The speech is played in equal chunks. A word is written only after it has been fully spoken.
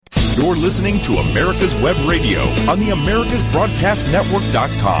You're listening to America's Web Radio on the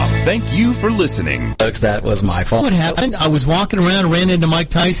AmericasBroadcastNetwork.com. Thank you for listening. Folks, that was my fault. What happened? I was walking around and ran into Mike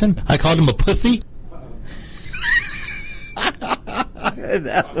Tyson. I called him a pussy.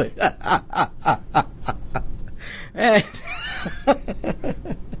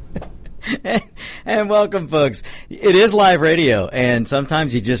 And welcome, folks. It is live radio, and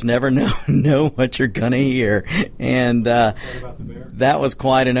sometimes you just never know what you're going to hear. And that was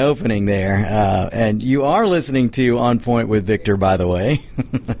quite an opening there. And you are listening to On Point with Victor, by the way.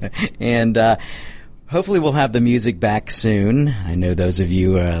 And hopefully we'll have the music back soon. I know those of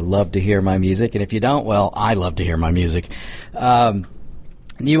you love to hear my music, and if you don't, well, I love to hear my music.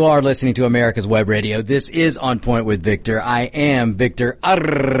 You are listening to America's Web Radio. This is On Point with Victor. I am Victor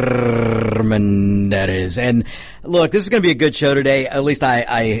Armendariz. And look, this is going to be a good show today. At least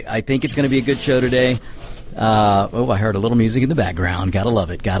I think it's going to be a good show today. I heard a little music in the background. Gotta love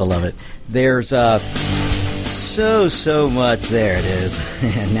it. Gotta love it. There's so much. There it is.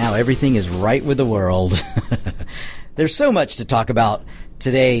 And now everything is right with the world. There's so much to talk about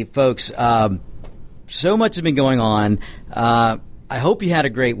today, folks. So much has been going on. I hope you had a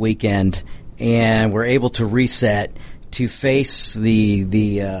great weekend and were able to reset to face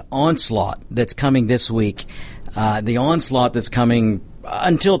the onslaught that's coming this week, the onslaught that's coming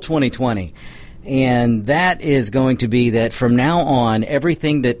until 2020. And that is going to be that from now on,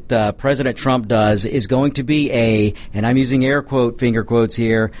 everything that President Trump does is going to be and I'm using finger quotes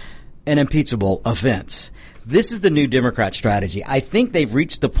here, an impeachable offense. This is the new Democrat strategy. I think they've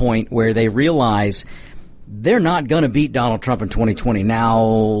reached the point where they realize they're not going to beat Donald Trump in 2020. Now,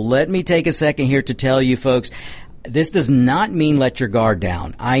 let me take a second here to tell you folks, this does not mean let your guard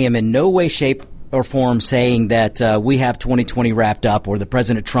down. I am in no way, shape, or form saying that we have 2020 wrapped up, or that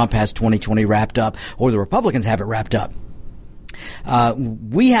President Trump has 2020 wrapped up, or the Republicans have it wrapped up.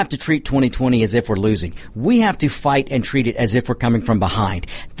 We have to treat 2020 as if we're losing. We have to fight and treat it as if we're coming from behind.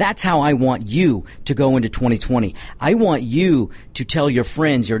 That's how I want you to go into 2020. I want you to tell your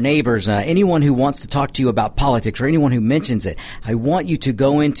friends, your neighbors, anyone who wants to talk to you about politics or anyone who mentions it. I want you to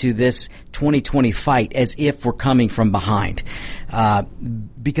go into this 2020 fight as if we're coming from behind,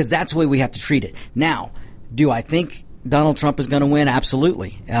 because that's the way we have to treat it. Now, do I think Donald Trump is going to win?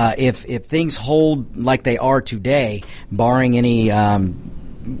 Absolutely. If things hold like they are today, barring any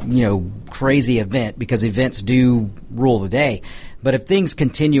crazy event, because events do rule the day. But if things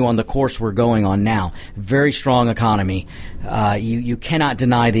continue on the course we're going on now, very strong economy, you cannot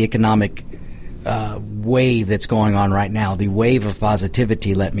deny the economic wave that's going on right now, the wave of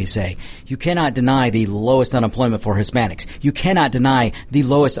positivity, let me say. You cannot deny the lowest unemployment for Hispanics. You cannot deny the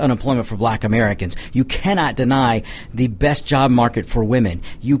lowest unemployment for Black Americans. You cannot deny the best job market for women.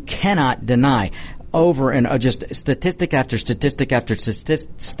 You cannot deny over and just statistic after statistic after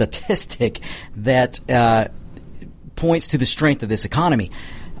statistic that points to the strength of this economy.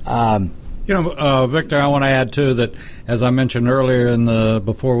 Victor, I want to add, too, that, as I mentioned earlier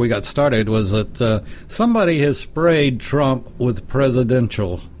before we got started, was that somebody has sprayed Trump with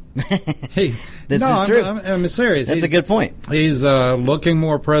presidential. This is true. I'm serious. That's a good point. He's looking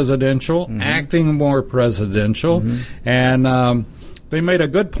more presidential, acting more presidential, and they made a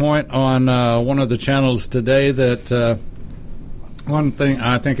good point on one of the channels today that one thing,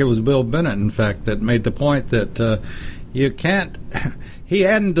 I think it was Bill Bennett, in fact, that made the point that you can't... He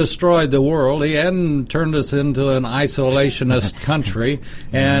hadn't destroyed the world. He hadn't turned us into an isolationist country.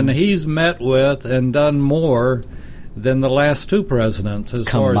 And he's met with and done more than the last two presidents.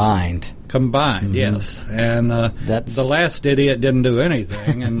 Combined, yes. And the last idiot didn't do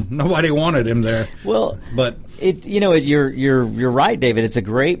anything, and nobody wanted him there. Well, but you're right, David. It's a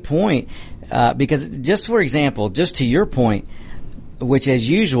great point because just for example, just to your point, which, as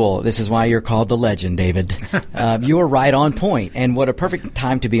usual, this is why you're called the legend, David. You are right on point, and what a perfect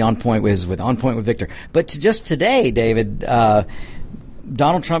time to be on point with On Point with Victor. But just today, David,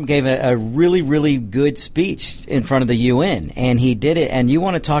 Donald Trump gave a really, really good speech in front of the UN, and he did it. And you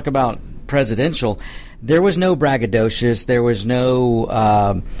want to talk about presidential? There was no braggadocious. There was no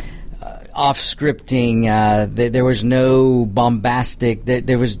off-scripting. There was no bombastic.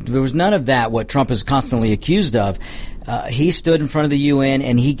 There was none of that. What Trump is constantly accused of. He stood in front of the UN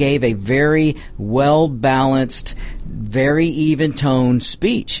and he gave a very well-balanced, very even-toned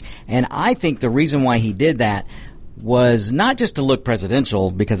speech. And I think the reason why he did that was not just to look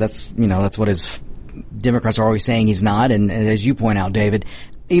presidential, because that's what his Democrats are always saying he's not. And as you point out, David,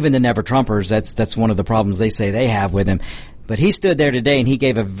 even the Never Trumpers, that's one of the problems they say they have with him. But he stood there today and he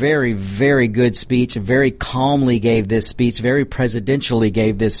gave a very, very good speech, very calmly gave this speech, very presidentially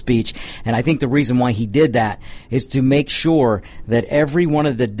gave this speech. And I think the reason why he did that is to make sure that every one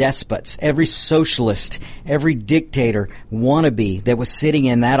of the despots, every socialist, every dictator wannabe that was sitting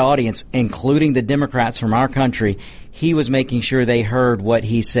in that audience, including the Democrats from our country, he was making sure they heard what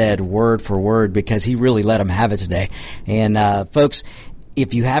he said word for word, because he really let them have it today. And folks,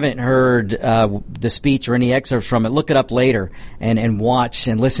 if you haven't heard the speech or any excerpts from it, look it up later and watch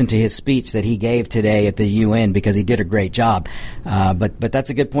and listen to his speech that he gave today at the UN, because he did a great job. But that's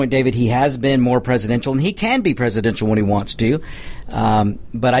a good point, David. He has been more presidential, and he can be presidential when he wants to.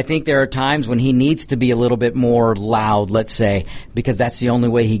 But I think there are times when he needs to be a little bit more loud, let's say, because that's the only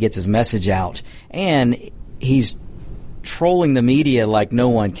way he gets his message out. And he's trolling the media like no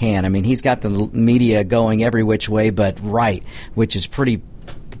one can. I mean, he's got the media going every which way but right, which is pretty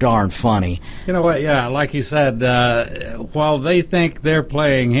darn funny. You know what? Yeah, like you said, while they think they're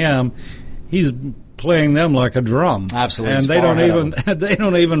playing him, he's playing them like a drum. Absolutely, and they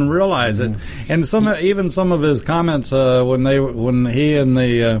don't even realize it. And some of his comments when he and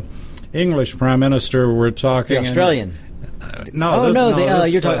the English Prime Minister were talking, the Australian.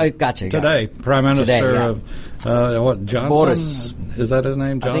 You're talking. Gotcha. Today, Prime Minister of what, Johnson? Boris. Is that his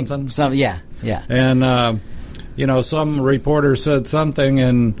name, Johnson? Yeah. And some reporter said something,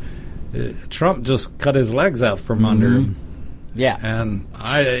 and Trump just cut his legs out from under him. Yeah. And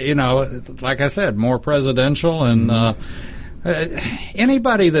like I said, more presidential, and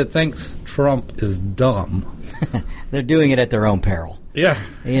anybody that thinks Trump is dumb, they're doing it at their own peril. Yeah.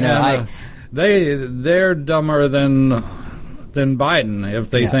 They're dumber than Biden if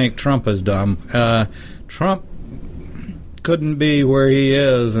they think Trump is dumb. Trump couldn't be where he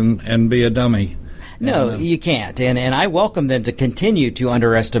is and be a dummy. No, you can't. And I welcome them to continue to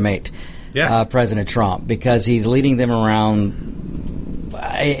underestimate President Trump, because he's leading them around.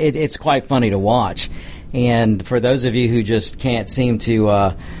 It's quite funny to watch. And for those of you who just can't seem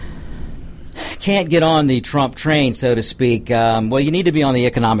to can't get on the Trump train, so to speak, well, you need to be on the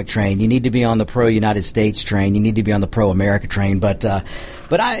economic train. You need to be on the pro-United States train. You need to be on the pro-America train. But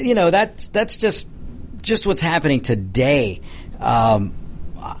that's just what's happening today.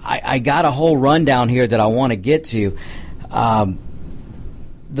 I got a whole rundown here that I want to get to.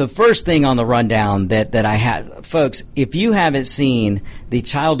 The first thing on the rundown that I had, folks, if you haven't seen the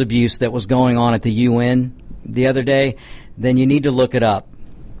child abuse that was going on at the UN the other day, then you need to look it up,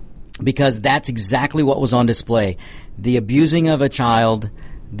 because that's exactly what was on display. The abusing of a child,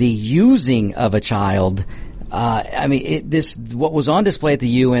 the using of a child. What was on display at the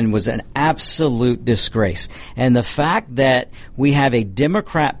UN was an absolute disgrace. And the fact that we have a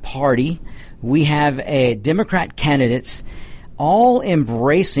Democrat party, we have a Democrat candidates all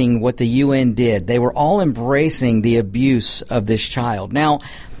embracing what the UN did. They were all embracing the abuse of this child. Now,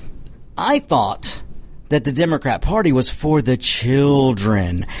 I thought that the Democrat Party was for the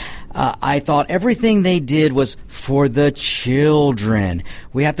children. I thought everything they did was for the children.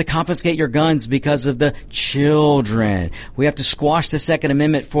 We have to confiscate your guns because of the children. We have to squash the Second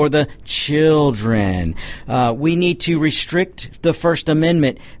Amendment for the children. We need to restrict the First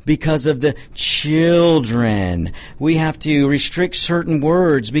Amendment because of the children. We have to restrict certain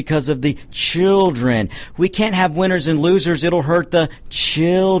words because of the children. We can't have winners and losers. It'll hurt the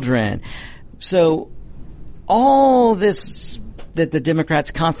children. So all this that the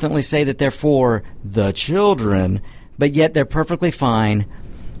Democrats constantly say that they're for the children, but yet they're perfectly fine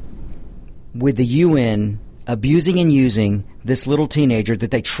with the UN abusing and using this little teenager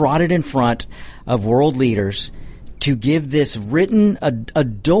that they trotted in front of world leaders to give this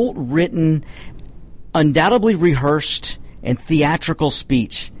adult written, undoubtedly rehearsed and theatrical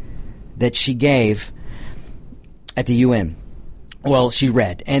speech that she gave at the UN. Well, she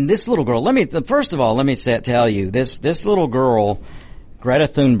read. And this little girl, first of all, let me tell you, this little girl, Greta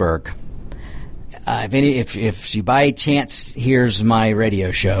Thunberg, if she by chance hears my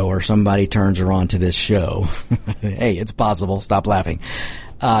radio show or somebody turns her on to this show, hey, it's possible, stop laughing.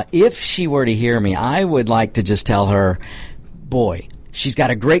 If she were to hear me, I would like to just tell her, boy, she's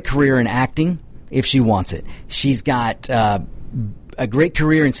got a great career in acting if she wants it. She's got a great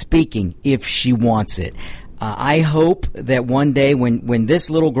career in speaking if she wants it. I hope that one day when this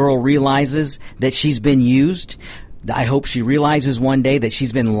little girl realizes that she's been used, I hope she realizes one day that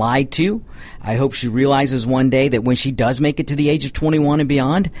she's been lied to. I hope she realizes one day that when she does make it to the age of 21 and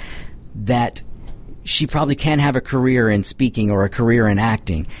beyond, that she probably can have a career in speaking or a career in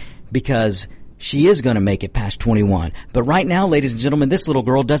acting, because she is going to make it past 21. But right now, ladies and gentlemen, this little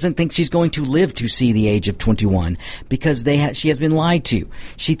girl doesn't think she's going to live to see the age of 21 because she has been lied to.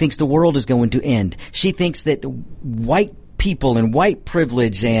 She thinks the world is going to end. She thinks that white people and white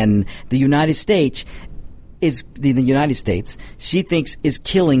privilege and the United States she thinks is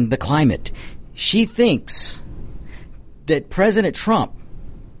killing the climate. She thinks that President Trump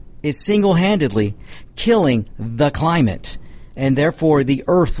is single-handedly killing the climate, and therefore the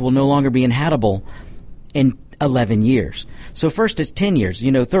earth will no longer be inhabitable in 11 years. So first it's 10 years.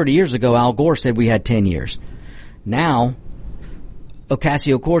 30 years ago, Al Gore said we had 10 years. Now,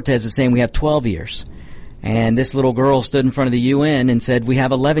 Ocasio-Cortez is saying we have 12 years. And this little girl stood in front of the UN and said we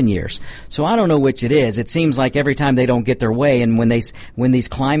have 11 years. So I don't know which it is. It seems like every time they don't get their way, and when these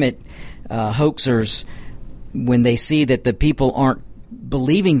climate hoaxers, when they see that the people aren't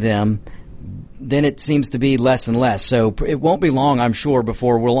believing them, then it seems to be less and less. So it won't be long, I'm sure,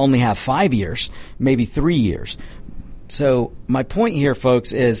 before we'll only have 5 years, maybe 3 years. So my point here,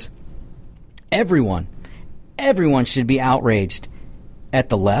 folks, is everyone should be outraged at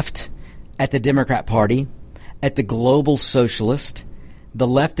the left, at the Democrat Party, at the global socialist, the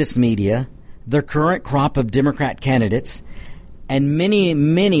leftist media, the current crop of Democrat candidates, and many,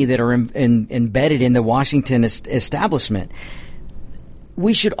 many that are embedded in the Washington establishment.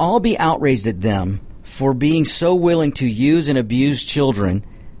 We should all be outraged at them for being so willing to use and abuse children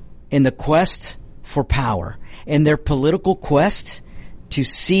in the quest for power, in their political quest to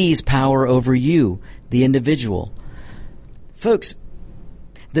seize power over you, the individual. Folks,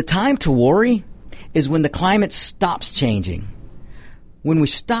 the time to worry is when the climate stops changing. When we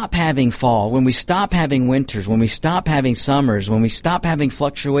stop having fall, when we stop having winters, when we stop having summers, when we stop having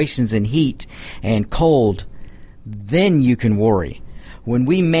fluctuations in heat and cold, then you can worry. When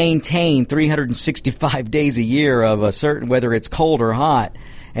we maintain 365 days a year of a certain, whether it's cold or hot,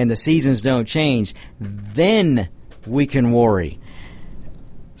 and the seasons don't change, then we can worry.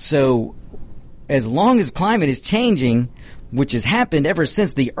 So as long as climate is changing, which has happened ever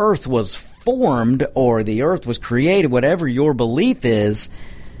since the earth was formed or the earth was created, whatever your belief is,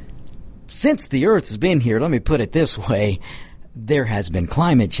 since the earth has been here, let me put it this way, there has been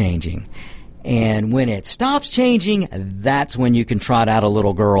climate changing. And when it stops changing, that's when you can trot out a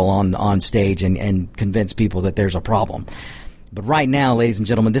little girl on stage and convince people that there's a problem. But right now, ladies and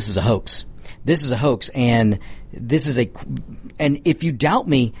gentlemen, this is a hoax. This is a hoax, and and if you doubt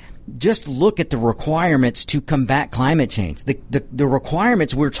me, just look at the requirements to combat climate change. The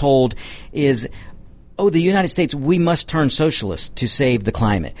requirements, we're told, is, the United States, we must turn socialist to save the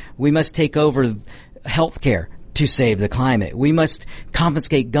climate. We must take over health care to save the climate. We must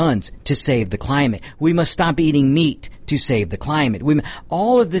confiscate guns to save the climate. We must stop eating meat to save the climate.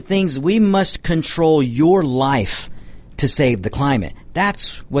 All of the things, we must control your life to save the climate.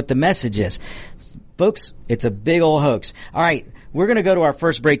 That's what the message is. Folks, it's a big old hoax. All right, we're going to go to our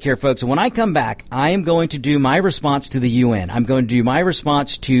first break here, folks. And when I come back, I am going to do my response to the UN. I'm going to do my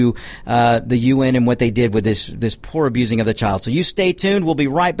response to the UN and what they did with this poor abusing of the child. So you stay tuned. We'll be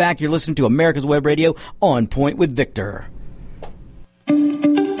right back. You're listening to America's Web Radio, On Point with Victor.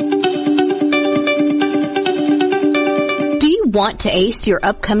 Want to ace your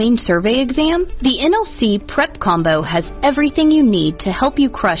upcoming survey exam? The NLC Prep Combo has everything you need to help you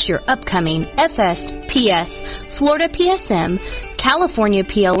crush your upcoming FS, PS, Florida PSM, California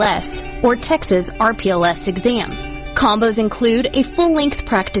PLS, or Texas RPLS exam. Combos include a full-length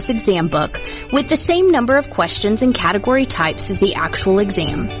practice exam book with the same number of questions and category types as the actual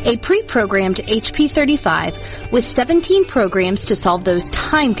exam, a pre-programmed HP35 with 17 programs to solve those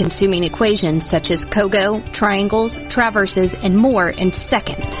time-consuming equations such as COGO, triangles, traverses, and more in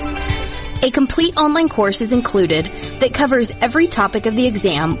seconds. A complete online course is included that covers every topic of the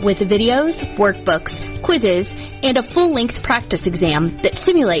exam with videos, workbooks, quizzes, and a full-length practice exam that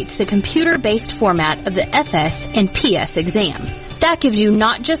simulates the computer-based format of the FS and PS exam. That gives you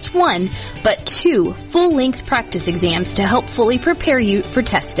not just one, but 2 full-length practice exams to help fully prepare you for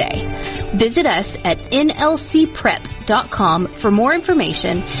test day. Visit us at nlcprep.com for more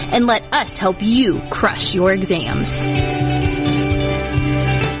information and let us help you crush your exams.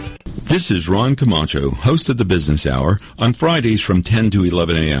 This is Ron Camacho, host of the Business Hour, on Fridays from 10 to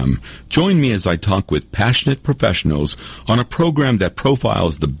 11 a.m. Join me as I talk with passionate professionals on a program that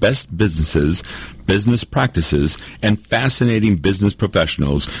profiles the best businesses, business practices, and fascinating business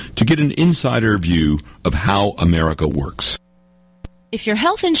professionals to get an insider view of how America works. If your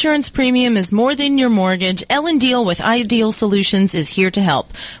health insurance premium is more than your mortgage, Ellen Deal with Ideal Solutions is here to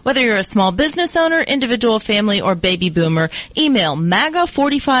help. Whether you're a small business owner, individual, family, or baby boomer, email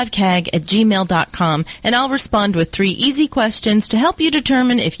MAGA45CAG@gmail.com and I'll respond with 3 easy questions to help you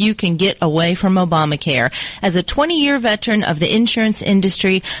determine if you can get away from Obamacare. As a 20-year veteran of the insurance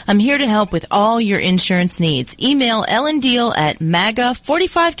industry, I'm here to help with all your insurance needs. Email Ellen Deal at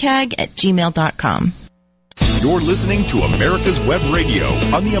MAGA45CAG@gmail.com. You're listening to America's Web Radio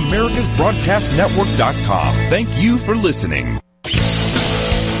on the AmericasBroadcastNetwork.com. Thank you for listening.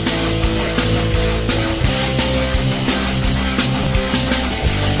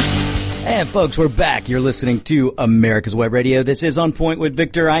 And folks, we're back. You're listening to America's Web Radio. This is On Point with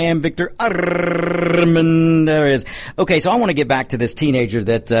Victor. I am Victor Armendariz. Okay, so I want to get back to this teenager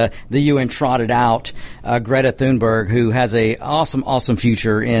that the UN trotted out, Greta Thunberg, who has a awesome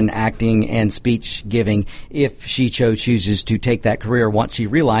future in acting and speech giving if she chooses to take that career once she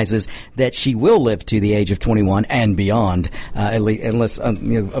realizes that she will live to the age of 21 and beyond, unless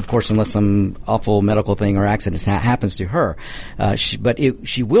some awful medical thing or accident happens to her.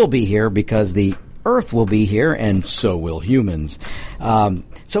 She will be here because the Earth will be here, and so will humans. I'm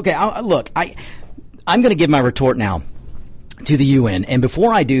going to give my retort now to the UN. And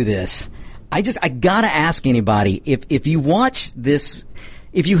before I do this, I gotta ask anybody, if you watch this,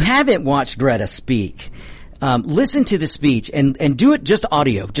 if you haven't watched Greta speak, listen to the speech and do it just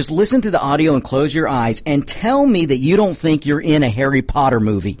audio. Just listen to the audio and close your eyes and tell me that you don't think you're in a Harry Potter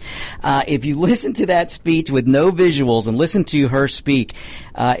movie. If you listen to that speech with no visuals and listen to her speak,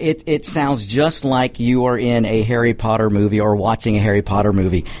 it sounds just like you are in a Harry Potter movie or watching a Harry Potter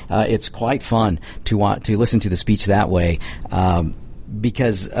movie. It's quite fun to listen to the speech that way,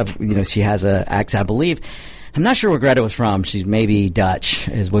 because of, she has a accent, I believe. I'm not sure where Greta was from. She's maybe Dutch,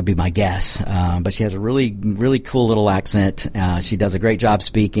 would be my guess. But she has a really, really cool little accent. She does a great job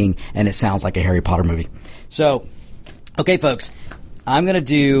speaking, and it sounds like a Harry Potter movie. So, okay, folks, I'm going to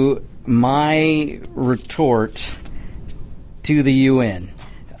do my retort to the UN.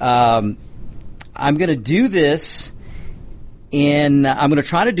 I'm going to do this I'm going to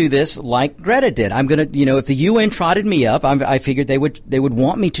try to do this like Greta did. I'm going to, if the UN trotted me up, I figured they would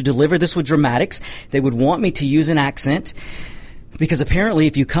want me to deliver this with dramatics. They would want me to use an accent, because apparently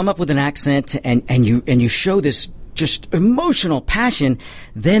if you come up with an accent and you show this just emotional passion,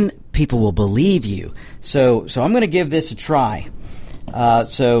 then people will believe you. So I'm going to give this a try.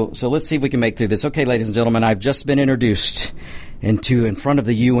 So let's see if we can make through this. Okay, ladies and gentlemen, I've just been introduced in front of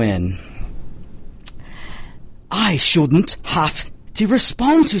the UN. I shouldn't have to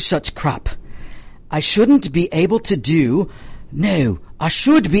respond to such crap. I shouldn't be able to do I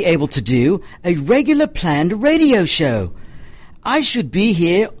should be able to do a regular planned radio show. I should be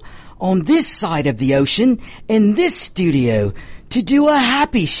here on this side of the ocean in this studio to do a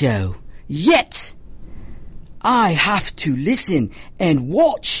happy show. Yet, I have to listen and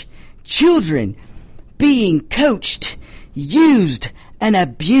watch children being coached, used and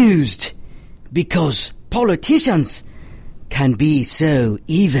abused because politicians can be so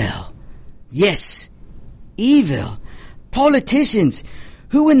evil. Yes, evil. Politicians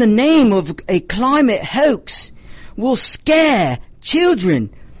who, in the name of a climate hoax, will scare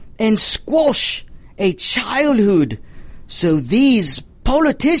children and squash a childhood so these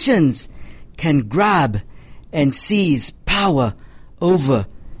politicians can grab and seize power over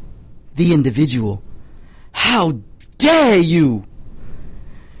the individual. How dare you!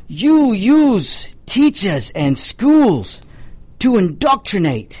 You use teachers and schools to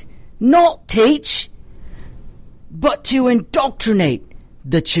indoctrinate, not teach, but to indoctrinate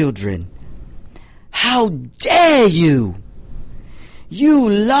the children. How dare you! You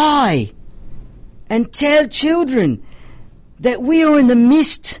lie and tell children that we are in the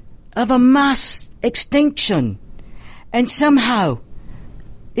midst of a mass extinction, and somehow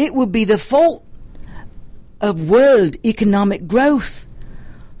it would be the fault of world economic growth.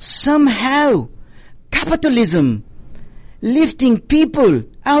 Somehow capitalism lifting people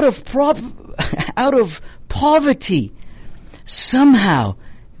out of poverty. Somehow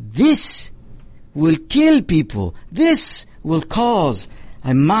this will kill people. This will cause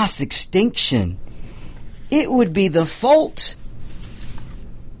a mass extinction. It would be the fault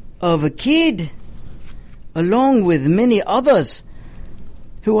of a kid, along with many others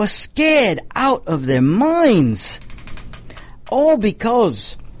who are scared out of their minds, all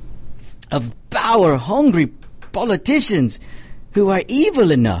because of power-hungry politicians who are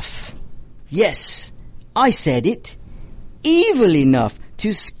evil enough. Yes, I said it. Evil enough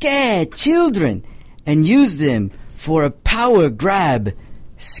to scare children and use them for a power grab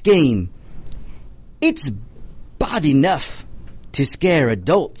scheme. It's bad enough to scare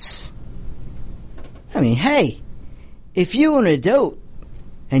adults. I mean, hey, if you're an adult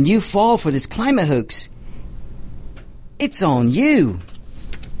and you fall for this climate hoax, it's on you.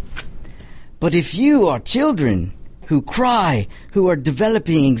 But if you are children who cry, who are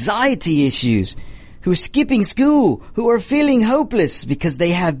developing anxiety issues, who are skipping school, who are feeling hopeless because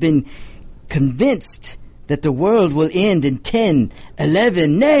they have been convinced that the world will end in 10,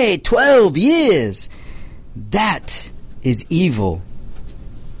 11, nay, 12 years, That is evil.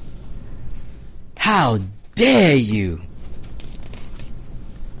 How dare you?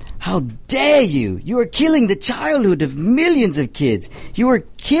 How dare you? You are killing the childhood of millions of kids. You are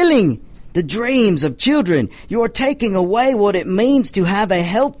killing the dreams of children. You are taking away what it means to have a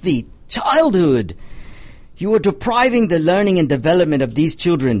healthy childhood. You are depriving the learning and development of these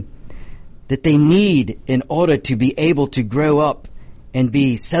children that they need in order to be able to grow up and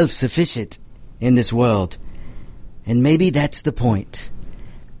be self-sufficient in this world. And maybe that's the point.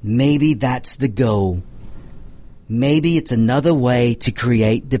 Maybe that's the goal. Maybe it's another way to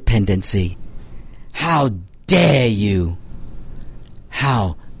create dependency. How dare you?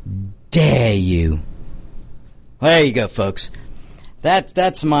 How dare you? Well, there you go, folks.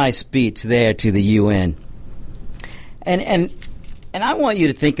 That's my speech there to the UN. And I want you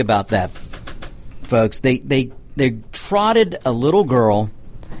to think about that, folks. They trotted a little girl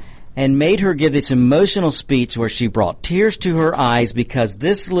and made her give this emotional speech where she brought tears to her eyes because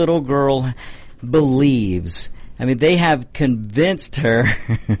this little girl believes. I mean, they have convinced her.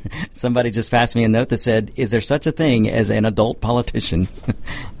 Somebody just passed me a note that said, is there such a thing as an adult politician?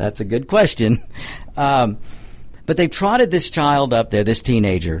 That's a good question. But they've trotted this child up there, this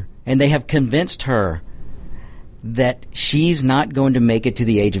teenager, and they have convinced her that she's not going to make it to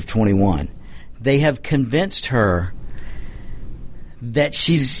the age of 21. They have convinced her that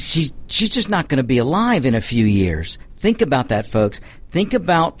she's just not going to be alive in a few years. Think about that, folks. Think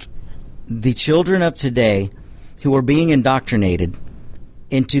about the children of today who are being indoctrinated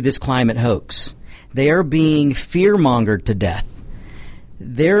into this climate hoax. They are being fear-mongered to death.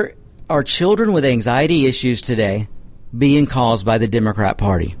 There are children with anxiety issues today being caused by the Democrat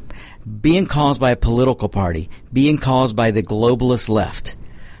Party, being caused by a political party, being caused by the globalist left.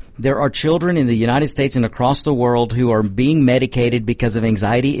 There are children in the United States and across the world who are being medicated because of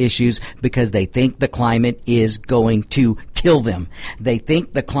anxiety issues because they think the climate is going to kill them. They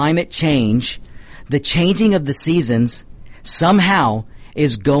think the climate change, the changing of the seasons, somehow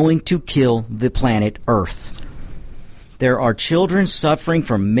is going to kill the planet Earth. There are children suffering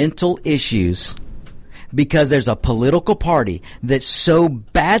from mental issues because there's a political party that so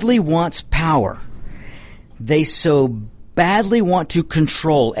badly wants power. They so badly want to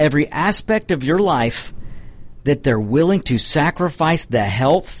control every aspect of your life that they're willing to sacrifice the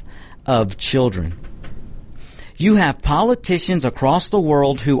health of children. You have politicians across the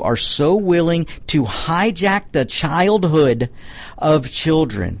world who are so willing to hijack the childhood of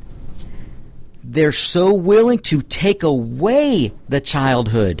children. They're so willing to take away the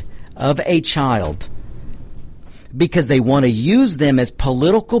childhood of a child because they want to use them as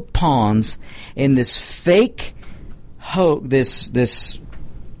political pawns in this fake this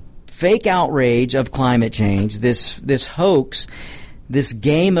fake outrage of climate change, this hoax, this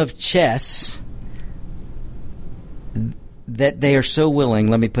game of chess that they are so willing,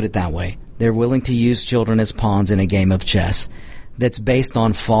 let me put it that way, they're willing to use children as pawns in a game of chess that's based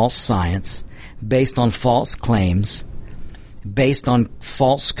on false science, based on false claims, based on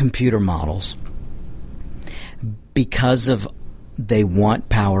false computer models, because of they want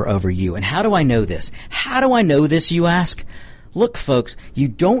power over you. And how do I know this? How do I know this, you ask? Look, folks, you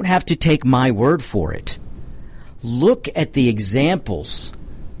don't have to take my word for it. Look at the examples.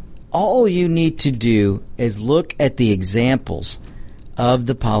 All you need to do is look at the examples of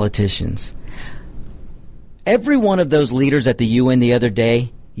the politicians. Every one of those leaders at the UN the other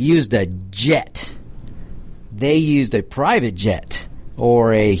day used a jet. They used a private jet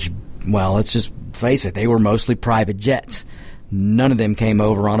or well, let's just face it, they were mostly private jets. None of them came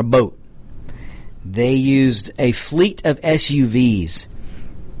over on a boat. They used a fleet of SUVs.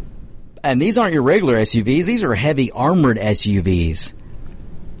 And these aren't your regular SUVs. These are heavy armored SUVs.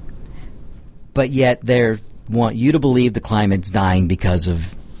 But yet they want you to believe the climate's dying because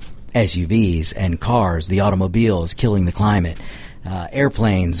of SUVs and cars. The automobile is killing the climate.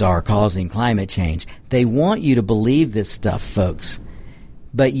 Airplanes are causing climate change. They want you to believe this stuff, folks.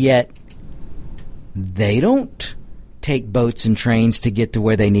 But yet they don't take boats and trains to get to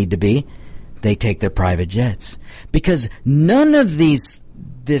where they need to be. They take their private jets. Because none of this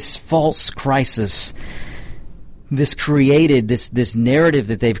false crisis, this narrative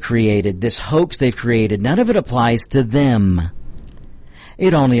that they've created, this hoax they've created, none of it applies to them.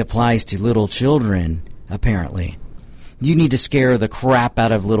 It only applies to little children, apparently. You need to scare the crap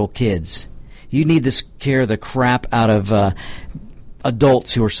out of little kids. You need to scare the crap out of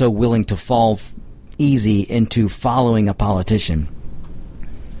adults who are so willing to fall easy into following a politician.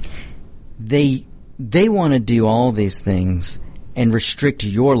 They want to do all these things and restrict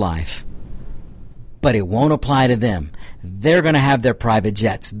your life, but it won't apply to them. They're going to have their private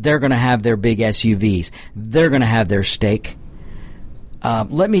jets. They're going to have their big SUVs. They're going to have their steak.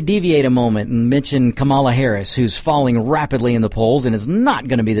 Let me deviate a moment and mention Kamala Harris, who's falling rapidly in the polls and is not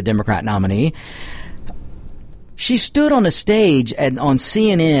going to be the Democrat nominee. She stood on a stage on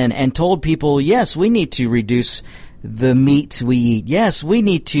CNN and told people, yes, we need to reduce the meat we eat. Yes, we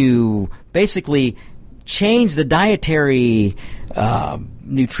need to basically change the dietary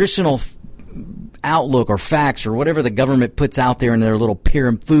nutritional outlook or facts or whatever the government puts out there in their little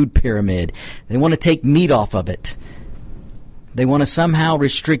food pyramid. They want to take meat off of it. They want to somehow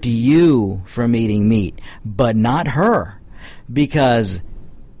restrict you from eating meat, but not her, because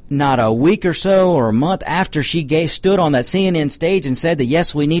not a week or so or a month after she stood on that CNN stage and said that,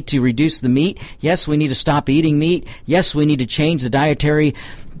 yes, we need to reduce the meat. Yes, we need to stop eating meat. Yes, we need to change the dietary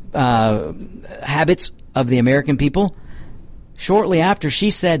habits of the American people. Shortly after she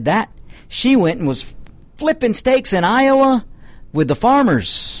said that, she went and was flipping steaks in Iowa with the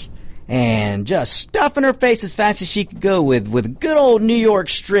farmers and just stuffing her face as fast as she could go with good old New York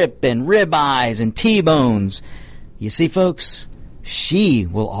strip and ribeyes and T-bones. You see, folks, she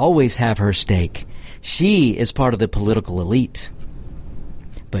will always have her steak. She is part of the political elite.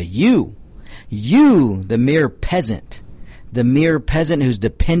 But you, the mere peasant who's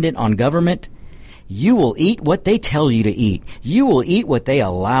dependent on government, you will eat what they tell you to eat. You will eat what they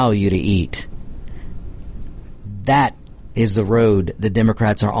allow you to eat. That is the road the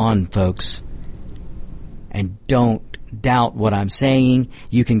Democrats are on, folks. And don't doubt what I'm saying.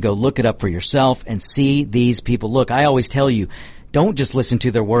 You can go look it up for yourself and see these people. Look, I always tell you, don't just listen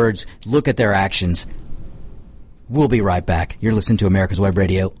to their words. Look at their actions. We'll be right back. You're listening to America's Web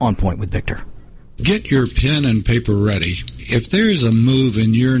Radio, On Point with Victor. Get your pen and paper ready. If there's a move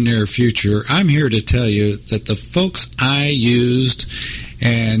in your near future, I'm here to tell you that the folks I used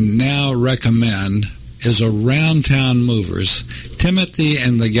and now recommend is Around Town Movers. Timothy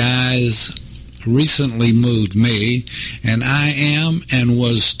and the guys recently moved me, and I am and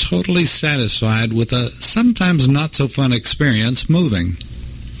was totally satisfied with a sometimes not so fun experience moving.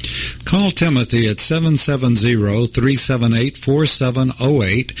 Call Timothy at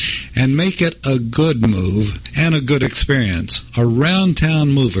 770-378-4708 and make it a good move and a good experience. Around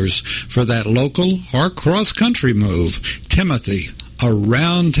Town Movers for that local or cross-country move. Timothy,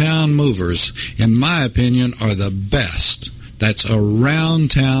 Around Town Movers, in my opinion, are the best. That's Around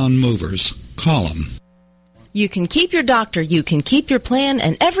Town Movers. Call them. You can keep your doctor, you can keep your plan,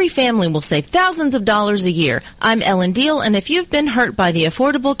 and every family will save thousands of dollars a year. I'm Ellen Deal, and if you've been hurt by the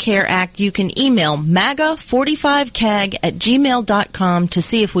Affordable Care Act, you can email MAGA45CAG@gmail.com to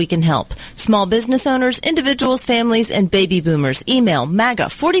see if we can help. Small business owners, individuals, families, and baby boomers, email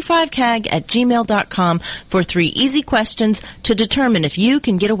MAGA45CAG@gmail.com for 3 easy questions to determine if you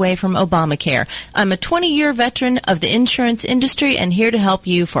can get away from Obamacare. I'm a 20-year veteran of the insurance industry and here to help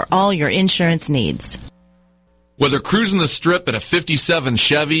you for all your insurance needs. Whether cruising the strip in a 57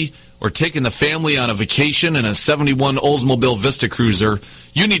 Chevy or taking the family on a vacation in a 71 Oldsmobile Vista Cruiser,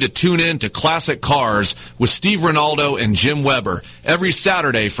 you need to tune in to Classic Cars with Steve Rinaldo and Jim Weber every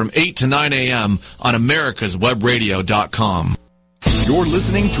Saturday from 8 to 9 a.m. on americaswebradio.com. You're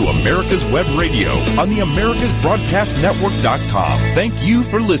listening to America's Web Radio on the americasbroadcastnetwork.com. Thank you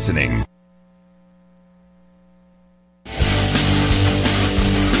for listening.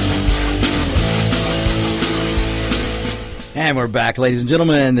 And we're back, ladies and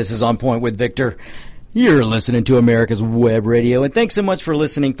gentlemen. This is On Point with Victor. You're listening to America's Web Radio. And thanks so much for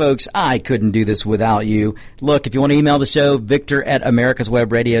listening, folks. I couldn't do this without you. Look, if you want to email the show,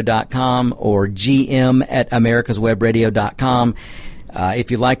 victor@americaswebradio.com or gm@americaswebradio.com. If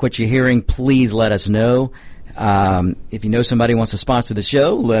you like what you're hearing, please let us know. If you know somebody who wants to sponsor the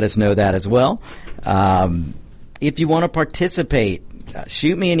show, let us know that as well. If you want to participate,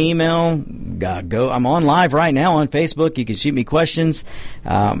 shoot me an email. I'm on live right now on Facebook. You can shoot me questions.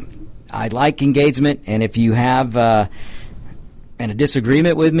 I like engagement, and if you have a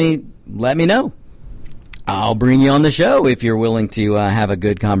disagreement with me, let me know. I'll bring you on the show if you're willing to have a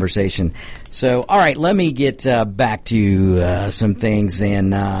good conversation. So, all right, let me get back to some things,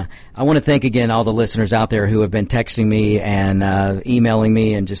 and I want to thank again all the listeners out there who have been texting me and emailing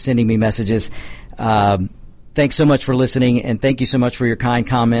me and just sending me messages. Thanks so much for listening, and thank you so much for your kind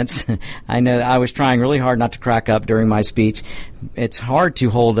comments. I know I was trying really hard not to crack up during my speech. It's hard to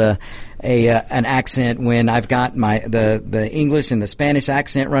hold an accent when I've got the English and the Spanish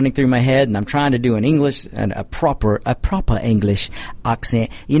accent running through my head, and I'm trying to do an English and a proper English accent.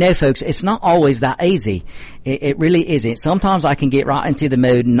 You know, folks, it's not always that easy. It really isn't. Sometimes I can get right into the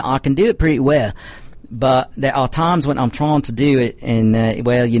mood, and I can do it pretty well. But there are times when I'm trying to do it, and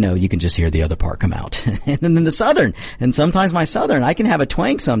well, you can just hear the other part come out. And then the Southern, and sometimes my Southern, I can have a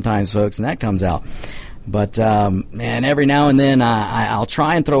twang sometimes, folks, and that comes out. But man, every now and then I'll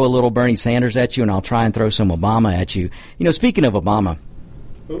try and throw a little Bernie Sanders at you, and I'll try and throw some Obama at you. Speaking of Obama.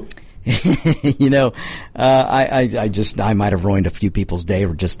 I might have ruined a few people's day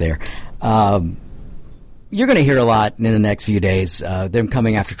just there. You're going to hear a lot in the next few days, them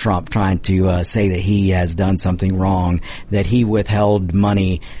coming after Trump, trying to say that he has done something wrong, that he withheld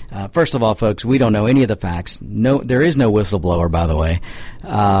money. First of all, folks, we don't know any of the facts. No, there is no whistleblower, by the way.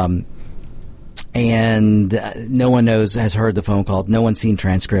 And no one has heard the phone call. No one's seen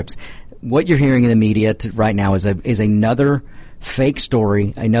transcripts. What you're hearing in the media right now is another fake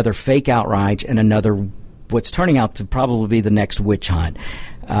story, another fake outrage, and another what's turning out to probably be the next witch hunt.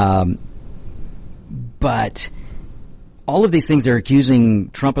 But all of these things they're accusing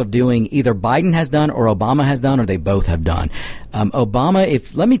Trump of doing, either Biden has done or Obama has done, or they both have done.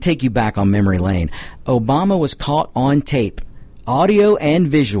 Obama, let me take you back on memory lane. Obama was caught on tape, audio and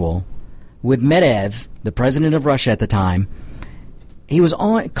visual, with Medvedev, the president of Russia at the time. He was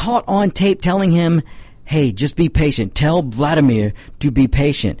caught on tape telling him, hey, just be patient. Tell Vladimir to be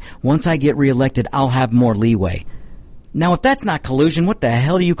patient. Once I get reelected, I'll have more leeway. Now, if that's not collusion, what the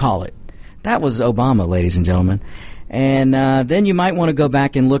hell do you call it? That was Obama, ladies and gentlemen. And then you might want to go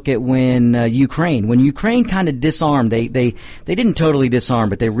back and look at when Ukraine kind of disarmed. They didn't totally disarm,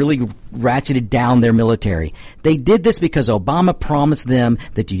 but they really ratcheted down their military. They did this because Obama promised them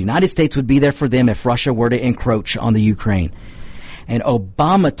that the United States would be there for them if Russia were to encroach on the Ukraine. And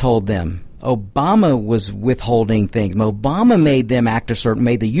Obama told them. Obama was withholding things. Obama made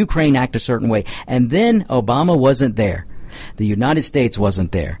the Ukraine act a certain way. And then Obama wasn't there. The United States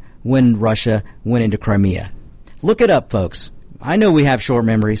wasn't there when Russia went into Crimea. Look it up, folks. I know we have short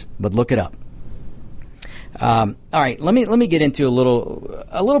memories, but look it up. All right, let me get into a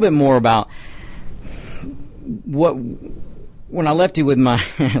little bit more about what when I left you with my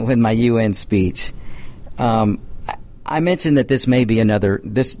with my UN speech. I mentioned that this may be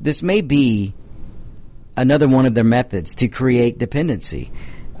another one of their methods to create dependency.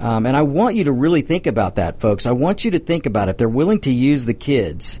 And I want you to really think about that, folks. I want you to think about it. If they're willing to use the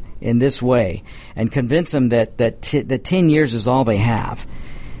kids in this way and convince them that 10 years is all they have.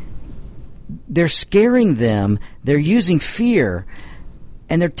 They're scaring them. They're using fear,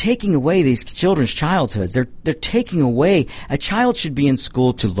 and they're taking away these children's childhoods. They're taking away. A child should be in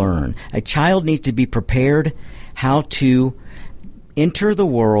school to learn. A child needs to be prepared how to enter the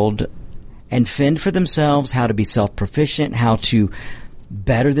world and fend for themselves, how to be self-proficient, how to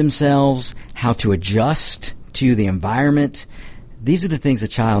better themselves, how to adjust to the environment. These are the things a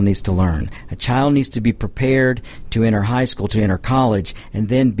child needs to learn. A child needs to be prepared to enter high school, to enter college, and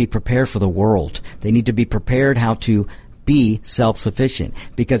then be prepared for the world. They need to be prepared how to be self-sufficient.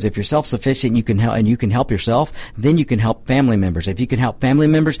 Because if you're self-sufficient, you can help yourself, then you can help family members. If you can help family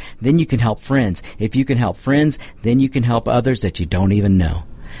members, then you can help friends. If you can help friends, then you can help others that you don't even know.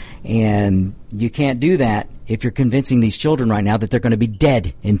 And you can't do that if you're convincing these children right now that they're going to be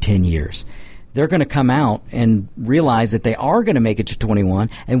dead in 10 years. They're going to come out and realize that they are going to make it to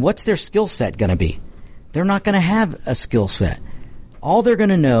 21. And what's their skill set going to be? They're not going to have a skill set. All they're going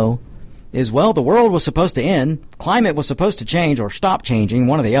to know is, well, the world was supposed to end. Climate was supposed to change or stop changing,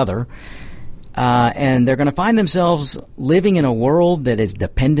 one or the other. And they're going to find themselves living in a world that is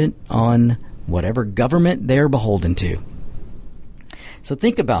dependent on whatever government they're beholden to. So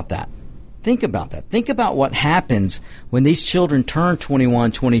think about that. Think about that. Think about what happens when these children turn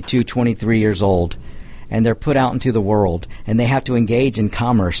 21, 22, 23 years old and they're put out into the world and they have to engage in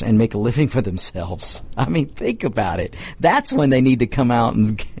commerce and make a living for themselves. I mean, think about it. That's when they need to come out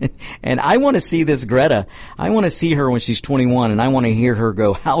and I want to see this Greta. I want to see her when she's 21 and I want to hear her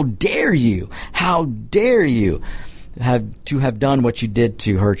go, how dare you? How dare you have done what you did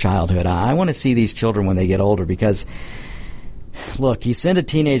to her childhood? I want to see these children when they get older because look, you send a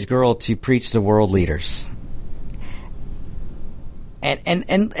teenage girl to preach to world leaders.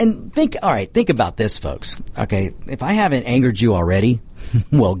 And think about this, folks. Okay, if I haven't angered you already,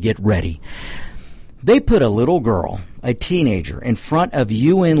 well, get ready. They put a little girl, a teenager, in front of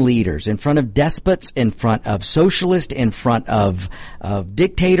UN leaders, in front of despots, in front of socialists, in front of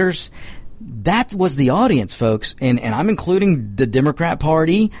dictators. That was the audience, folks. And I'm including the Democrat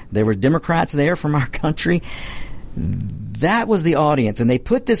Party. There were Democrats there from our country. That was the audience, and they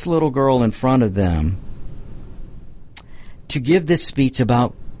put this little girl in front of them to give this speech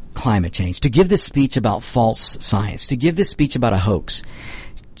about climate change, to give this speech about false science, to give this speech about a hoax.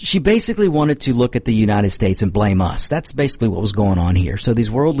 she basically wanted to look at the United States and blame us. That's basically what was going on here. So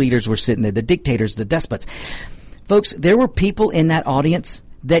these world leaders were sitting there, the dictators, the despots. Folks, there were people in that audience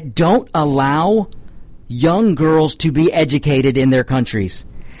that don't allow young girls to be educated in their countries.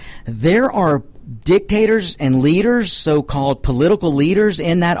 There are dictators and leaders, so-called political leaders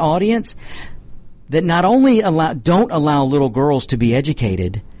in that audience, that not only don't allow little girls to be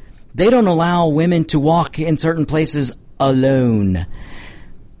educated, they don't allow women to walk in certain places alone.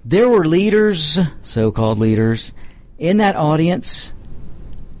 There were leaders, so-called leaders, in that audience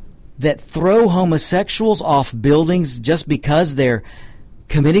that throw homosexuals off buildings just because they're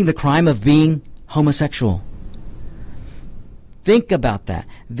committing the crime of being homosexual. Think about that.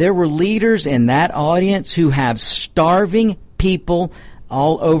 There were leaders in that audience who have starving people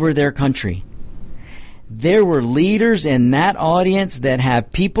all over their country. There were leaders in that audience that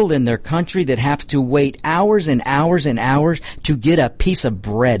have people in their country that have to wait hours and hours and hours to get a piece of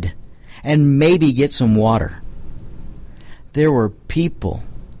bread and maybe get some water. There were people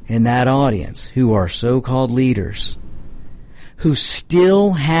in that audience who are so-called leaders who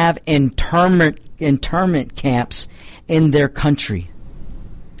still have internment camps in their country.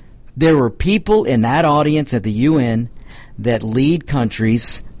 There were people in that audience at the UN that lead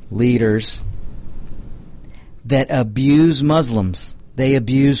countries, leaders, that abuse Muslims. They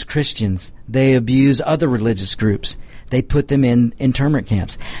abuse Christians. They abuse other religious groups. They put them in internment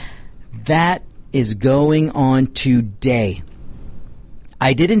camps. That is going on today.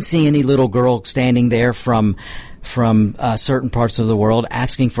 I didn't see any little girl standing there from certain parts of the world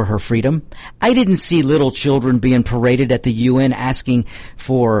asking for her freedom. I didn't see little children being paraded at the UN asking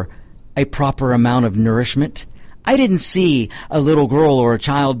for a proper amount of nourishment. I didn't see a little girl or a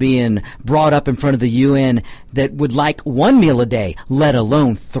child being brought up in front of the UN that would like 1 meal a day, let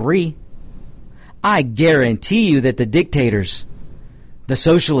alone 3. I guarantee you that the dictators, the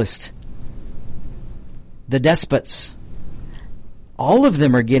socialists, the despots, all of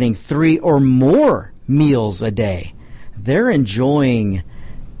them are getting 3 or more meals a day. They're enjoying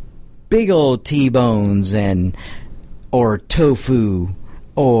big old T-bones or tofu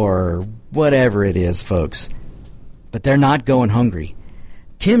or whatever it is, folks. But they're not going hungry.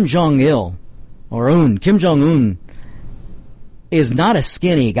 Kim Jong-un is not a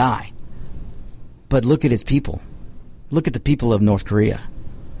skinny guy. But look at his people. Look at the people of North Korea.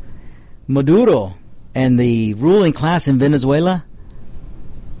 Maduro and the ruling class in Venezuela,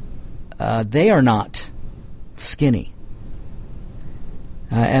 they are not skinny.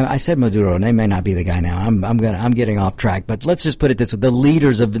 And I said Maduro, and they may not be the guy now. I'm getting off track, but let's just put it this way: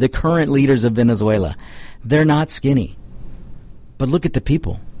 the current leaders of Venezuela, they're not skinny. But look at the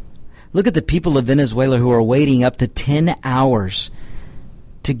people. Look at the people of Venezuela who are waiting up to 10 hours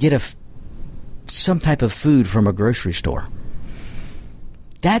to get some type of food from a grocery store.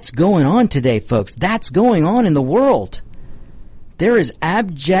 That's going on today, folks. That's going on in the world. There is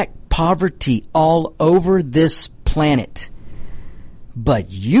abject poverty all over this planet. But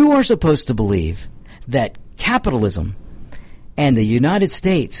you are supposed to believe that capitalism and the United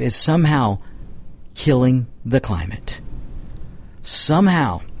States is somehow killing the climate.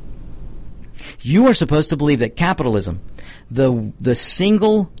 Somehow. You are supposed to believe that capitalism, the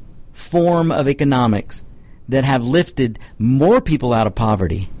single form of economics that have lifted more people out of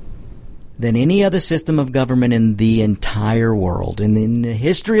poverty than any other system of government in the entire world, in the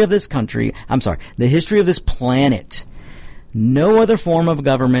history of this country, the history of this planet, no other form of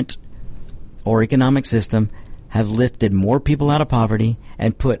government or economic system have lifted more people out of poverty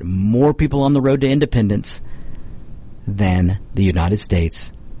and put more people on the road to independence than the United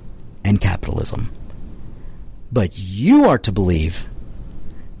States and capitalism. But you are to believe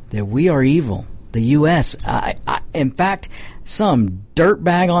that we are evil. The U.S., in fact, some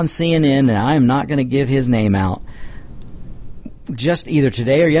dirtbag on CNN, and I am not going to give his name out, just either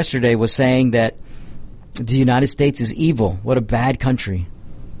today or yesterday was saying that the United States is evil. What a bad country.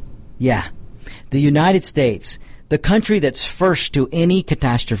 Yeah. The United States, the country that's first to any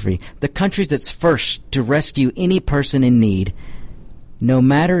catastrophe, the country that's first to rescue any person in need, no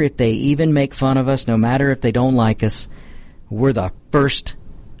matter if they even make fun of us, no matter if they don't like us, we're the first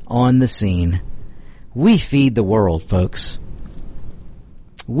on the scene. We feed the world, folks.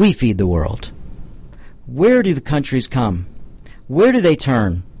 We feed the world. Where do the countries come? Where do they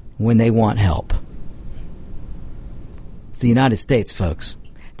turn when they want help? It's the United States, folks.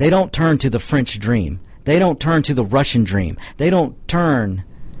 They don't turn to the French dream. They don't turn to the Russian dream. They don't turn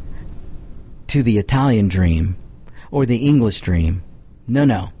to the Italian dream or the English dream.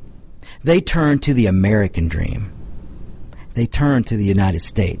 No. They turn to the American dream. They turn to the United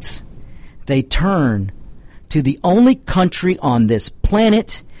States. They turn to the only country on this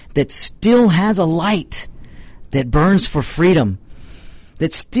planet that still has a light that burns for freedom,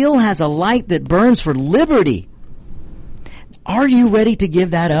 that still has a light that burns for liberty. Are you ready to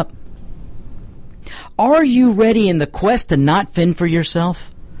give that up? Are you ready in the quest to not fend for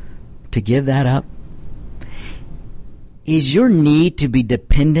yourself to give that up? Is your need to be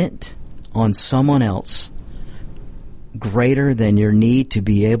dependent on someone else greater than your need to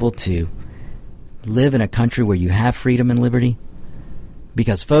be able to live in a country where you have freedom and liberty?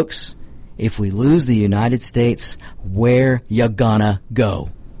 Because, folks, if we lose the United States, where you gonna go?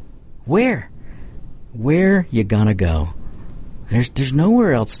 Where? Where you gonna go? There's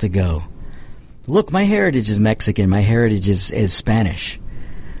nowhere else to go. Look, my heritage is Mexican. My heritage is Spanish.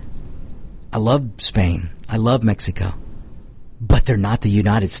 I love Spain. I love Mexico. But they're not the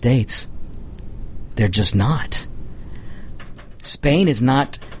United States. They're just not. Spain is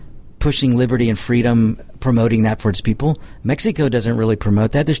not pushing liberty and freedom, promoting that for its people. Mexico doesn't really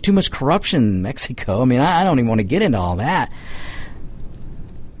promote that. There's too much corruption in Mexico. I mean, I don't even want to get into all that.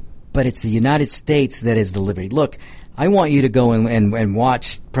 But it's the United States that is the liberty. Look, I want you to go and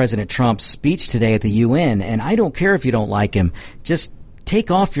watch President Trump's speech today at the UN, and I don't care if you don't like him. Just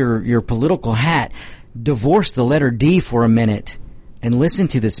take off your political hat, divorce the letter D for a minute, and listen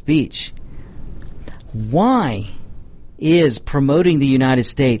to the speech. Why is promoting the United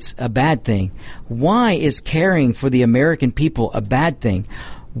States a bad thing? Why is caring for the American people a bad thing?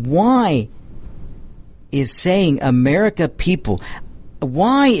 Why is saying America people...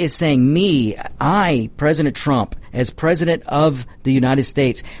 Why is saying me, I, President Trump, as President of the United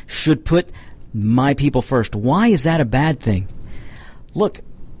States, should put my people first? Why is that a bad thing? Look,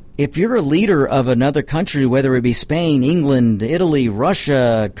 if you're a leader of another country, whether it be Spain, England, Italy,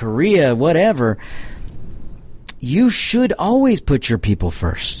 Russia, Korea, whatever, you should always put your people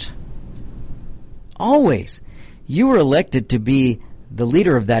first. Always. You were elected to be the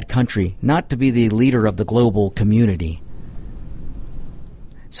leader of that country, not to be the leader of the global community.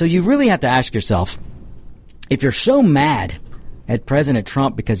 So you really have to ask yourself, if you're so mad at President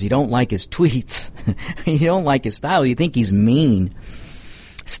Trump because you don't like his tweets, you don't like his style, you think he's mean,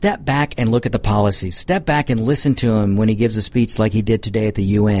 step back and look at the policies. Step back and listen to him when he gives a speech like he did today at the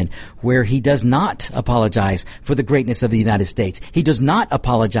UN, where he does not apologize for the greatness of the United States. He does not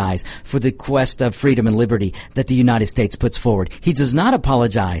apologize for the quest of freedom and liberty that the United States puts forward. He does not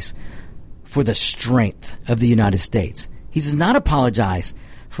apologize for the strength of the United States. He does not apologize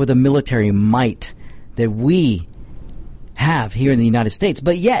for the military might that we have here in the United States,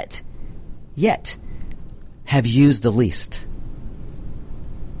 but yet have used the least.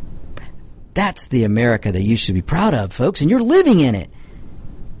 That's the America that you should be proud of, folks, and you're living in it.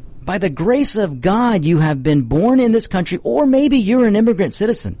 By the grace of God, you have been born in this country, or maybe you're an immigrant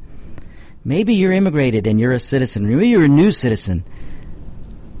citizen. Maybe you're immigrated and you're a citizen. Maybe you're a new citizen.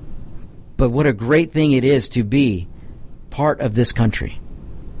 But what a great thing it is to be part of this country.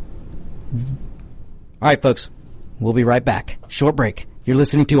 All right, folks, we'll be right back. Short break. You're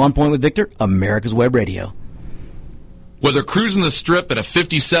listening to On Point with Victor, America's Web Radio. Whether cruising the strip in a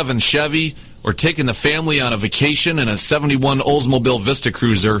 57 Chevy or taking the family on a vacation in a 71 Oldsmobile Vista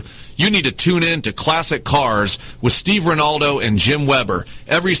Cruiser, you need to tune in to Classic Cars with Steve Ronaldo and Jim Weber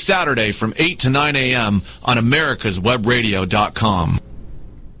every Saturday from 8 to 9 a.m. on americaswebradio.com.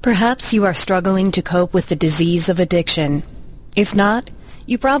 Perhaps you are struggling to cope with the disease of addiction. If not,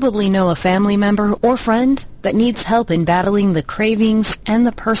 you probably know a family member or friend that needs help in battling the cravings and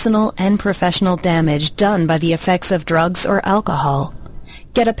the personal and professional damage done by the effects of drugs or alcohol.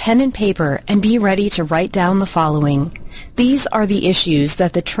 Get a pen and paper and be ready to write down the following. These are the issues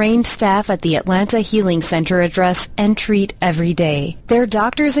that the trained staff at the Atlanta Healing Center address and treat every day. Their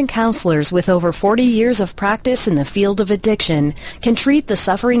doctors and counselors with over 40 years of practice in the field of addiction can treat the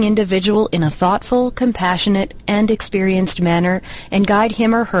suffering individual in a thoughtful, compassionate, and experienced manner and guide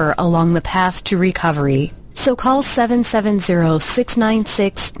him or her along the path to recovery. So call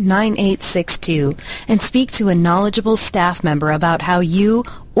 770-696-9862 and speak to a knowledgeable staff member about how you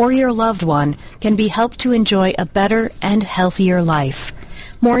or your loved one can be helped to enjoy a better and healthier life.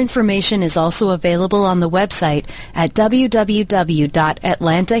 More information is also available on the website at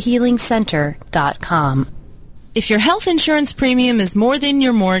www.atlantahealingcenter.com. If your health insurance premium is more than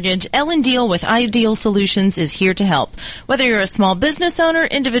your mortgage, Ellen Deal with Ideal Solutions is here to help. Whether you're a small business owner,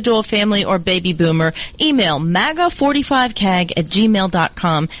 individual, family, or baby boomer, email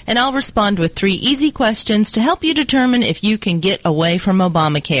MAGA45CAG@gmail.com and I'll respond with 3 easy questions to help you determine if you can get away from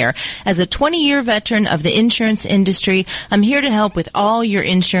Obamacare. As a 20-year veteran of the insurance industry, I'm here to help with all your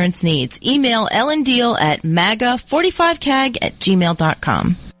insurance needs. Email Ellen Deal at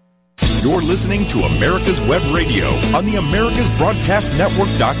MAGA45CAG@gmail.com. You're listening to America's Web Radio on the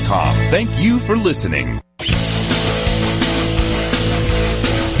AmericasBroadcastNetwork.com. Thank you for listening.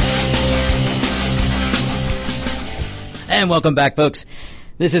 And welcome back, folks.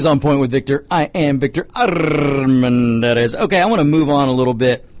 This is On Point with Victor. I am Victor Armendariz. Okay, I want to move on a little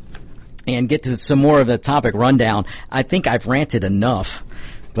bit and get to some more of the topic rundown. I think I've ranted enough,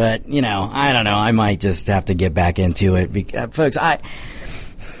 but, I don't know. I might just have to get back into it. Folks,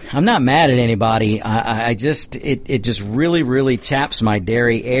 I'm not mad at anybody. It just really, really chaps my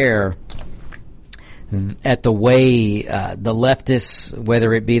derriere at the way the leftists,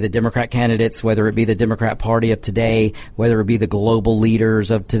 whether it be the Democrat candidates, whether it be the Democrat Party of today, whether it be the global leaders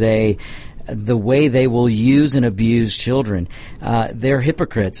of today, the way they will use and abuse children. They're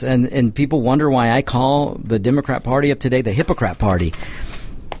hypocrites. And people wonder why I call the Democrat Party of today the hypocrite party.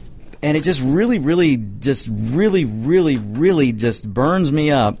 And it just really burns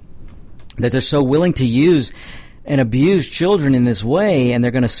me up that they're so willing to use and abuse children in this way, and they're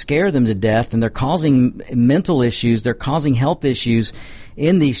going to scare them to death, and they're causing mental issues, they're causing health issues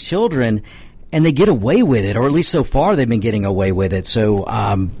in these children, and they get away with it, or at least so far they've been getting away with it. So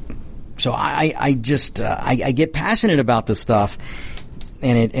I get passionate about this stuff.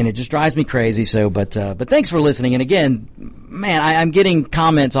 And it just drives me crazy. But thanks for listening. And again, man, I'm getting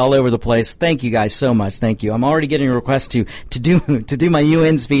comments all over the place. Thank you guys so much. Thank you. I'm already getting requests to do my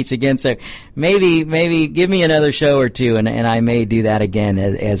UN speech again. So maybe give me another show or two, and I may do that again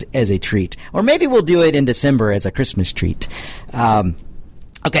as a treat. Or maybe we'll do it in December as a Christmas treat.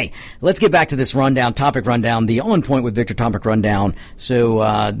 Okay, let's get back to this topic rundown, the On Point with Victor topic rundown. So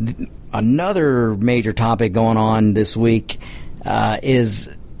another major topic going on this week you're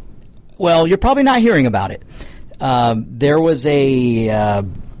probably not hearing about it. There was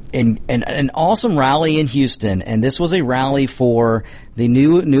an awesome rally in Houston, and this was a rally for the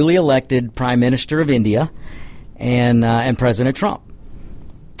newly elected Prime Minister of India and President Trump.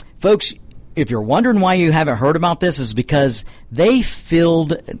 Folks, if you're wondering why you haven't heard about this, is because they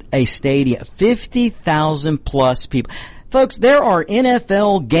filled a stadium, 50,000 plus people. Folks, there are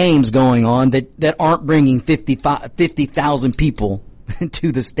NFL games going on that aren't bringing 50,000 people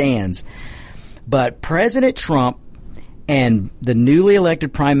to the stands. But President Trump and the newly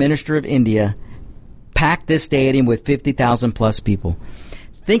elected Prime Minister of India packed this stadium with 50,000 plus people.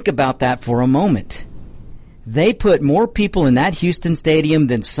 Think about that for a moment. They put more people in that Houston stadium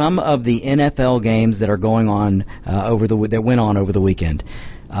than some of the NFL games that are going on that went on over the weekend.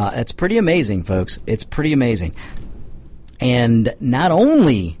 It's pretty amazing, folks. It's pretty amazing. And not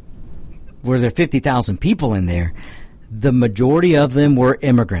only were there 50,000 people in there, the majority of them were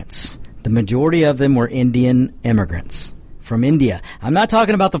immigrants. The majority of them were Indian immigrants from India. I'm not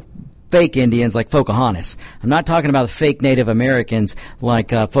talking about the fake Indians like Pocahontas. I'm not talking about the fake Native Americans like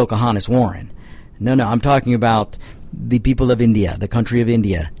Pocahontas Warren. No, I'm talking about the people of India, the country of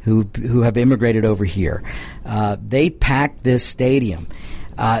India, who have immigrated over here. They packed this stadium.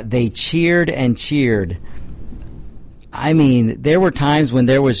 They cheered and cheered. I mean, there were times when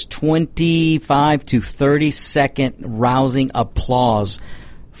there was 25 to 30 second rousing applause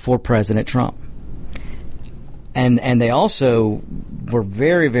for President Trump. And they also were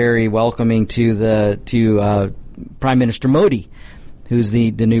very, very welcoming to Prime Minister Modi, who's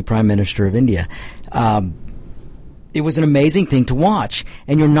the new Prime Minister of India. It was an amazing thing to watch,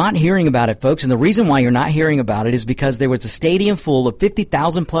 and you're not hearing about it, folks. And the reason why you're not hearing about it is because there was a stadium full of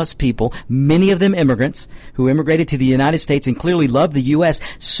 50,000 plus people, many of them immigrants who immigrated to the United States and clearly loved the U.S.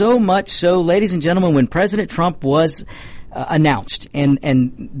 so much so, ladies and gentlemen, when President Trump was announced and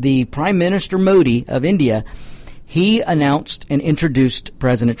the Prime Minister Modi of India, he announced and introduced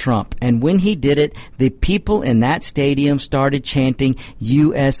President Trump. And when he did it, the people in that stadium started chanting,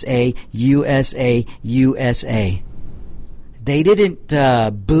 USA, USA, USA. They didn't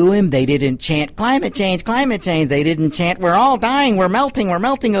boo him. They didn't chant climate change, climate change. They didn't chant we're all dying, we're melting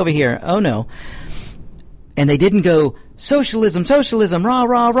over here. Oh no. And they didn't go socialism, socialism, rah,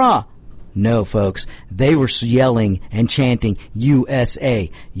 rah, rah. No, folks. They were yelling and chanting USA,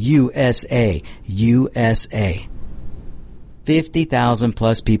 USA, USA. 50,000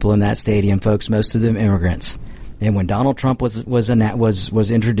 plus people in that stadium, folks, most of them immigrants. And when Donald Trump was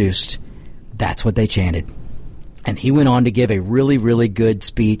introduced, that's what they chanted. And he went on to give a really, really good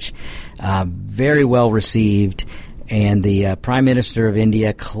speech, very well received. And the Prime Minister of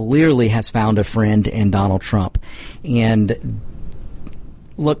India clearly has found a friend in Donald Trump. And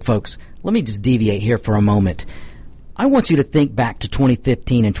look, folks, let me just deviate here for a moment. I want you to think back to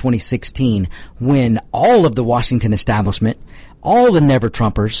 2015 and 2016 when all of the Washington establishment, all the Never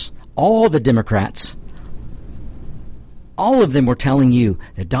Trumpers, all the Democrats, all of them were telling you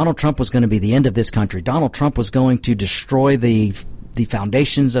that Donald Trump was going to be the end of this country. Donald Trump was going to destroy the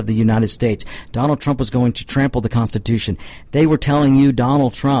foundations of the United States. Donald Trump was going to trample the Constitution. They were telling you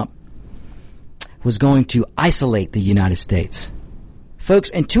Donald Trump was going to isolate the United States.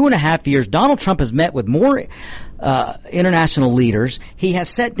 Folks, in 2.5 years, Donald Trump has met with more international leaders. He has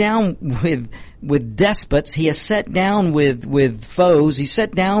sat down with despots. He has sat down with foes. He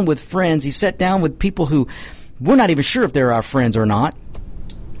sat down with friends. He sat down with people who we're not even sure if they're our friends or not.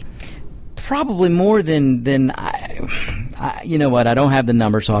 Probably more than I you know what? I don't have the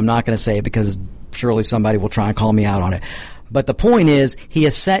number, so I'm not going to say it because surely somebody will try and call me out on it. But the point is, he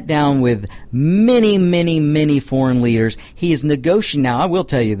has sat down with many, many, many foreign leaders. He is negotiating. Now, I will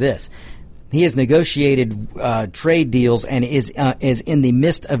tell you this. He has negotiated trade deals and is in the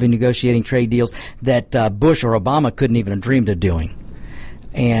midst of negotiating trade deals that Bush or Obama couldn't even have dreamed of doing.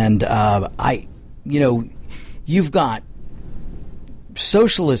 And you've got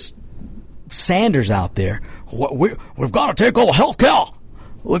socialist Sanders out there. We've got to take over health care.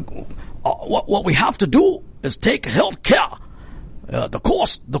 What we have to do is take health care. The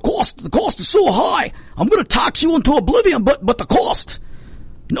cost is so high. I'm going to tax you into oblivion, but the cost.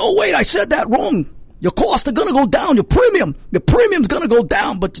 No, wait, I said that wrong. Your costs are going to go down. Your premium's going to go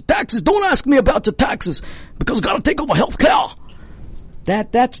down, but your taxes, don't ask me about your taxes because we've got to take over health care.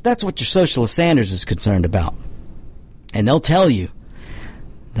 That's what your socialist Sanders is concerned about. And they'll tell you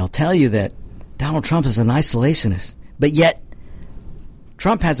that Donald Trump is an isolationist, but yet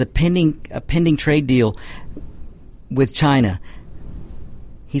Trump has a pending trade deal with China.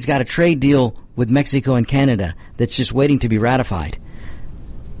 He's got a trade deal with Mexico and Canada that's just waiting to be ratified.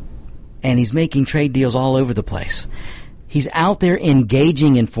 And he's making trade deals all over the place. He's out there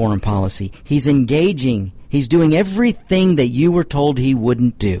engaging in foreign policy. He's engaging. He's doing everything that you were told he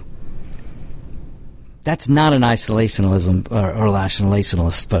wouldn't do. That's not an isolationism or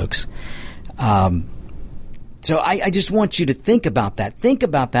nationalist, folks. So I just want you to think about that. Think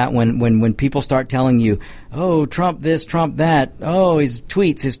about that when people start telling you, oh, Trump this, Trump that. Oh, his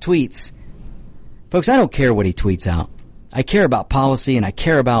tweets. Folks, I don't care what he tweets out. I care about policy and I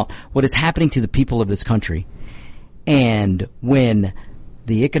care about what is happening to the people of this country. And when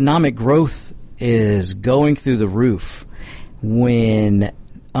the economic growth is going through the roof, when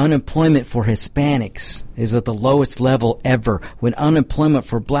unemployment for Hispanics is at the lowest level ever, when unemployment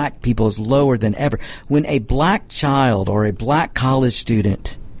for black people is lower than ever, when a black child or a black college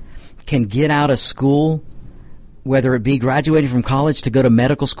student can get out of school, whether it be graduating from college to go to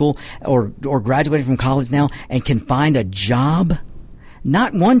medical school or graduating from college now and can find a job,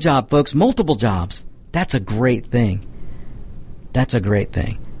 not one job, folks, multiple jobs, that's a great thing. That's a great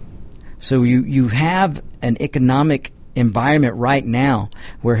thing. So you have an economic environment right now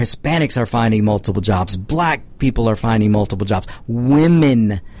where Hispanics are finding multiple jobs, black people are finding multiple jobs,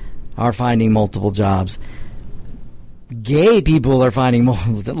 women are finding multiple jobs, gay people are finding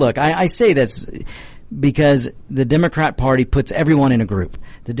multiple. Look, I say this because the Democrat Party puts everyone in a group.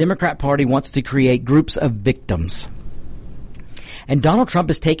 The Democrat Party wants to create groups of victims. And Donald Trump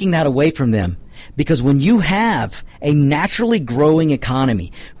is taking that away from them. Because when you have a naturally growing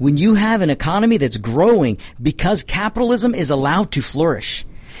economy, when you have an economy that's growing because capitalism is allowed to flourish,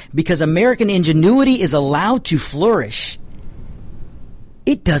 because American ingenuity is allowed to flourish,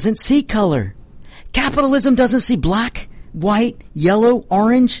 it doesn't see color. Capitalism doesn't see black, white, yellow,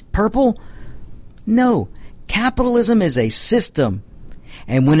 orange, purple. No, capitalism is a system.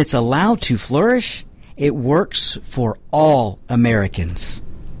 And when it's allowed to flourish, it works for all Americans.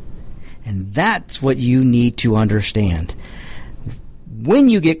 And that's what you need to understand. When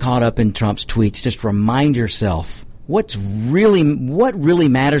you get caught up in Trump's tweets, just remind yourself what really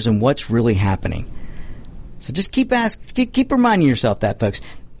matters and what's really happening. So just keep reminding yourself that, folks.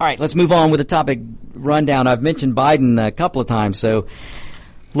 All right, let's move on with the topic rundown. I've mentioned Biden a couple of times. So,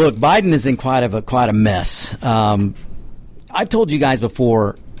 look, Biden is in quite a mess. I've told you guys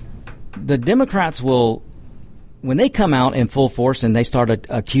before, the Democrats will, when they come out in full force and they start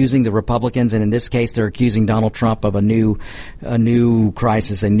accusing the Republicans, and in this case they're accusing Donald Trump of a new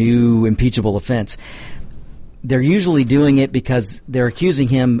crisis, a new impeachable offense, they're usually doing it because they're accusing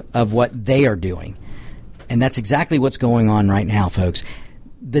him of what they are doing. And that's exactly what's going on right now, folks.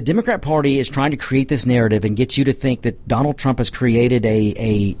 The Democrat Party is trying to create this narrative and get you to think that Donald Trump has created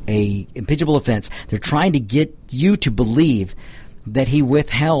a impeachable offense. They're trying to get you to believe that he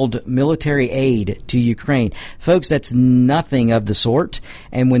withheld military aid to Ukraine. Folks, that's nothing of the sort.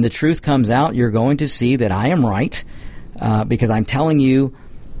 And when the truth comes out, you're going to see that I am right, because I'm telling you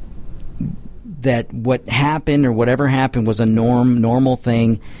that what happened or whatever happened was a normal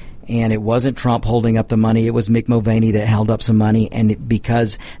thing. And it wasn't Trump holding up the money. It was Mick Mulvaney that held up some money, and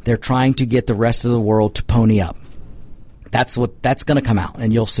because they're trying to get the rest of the world to pony up. That's going to come out,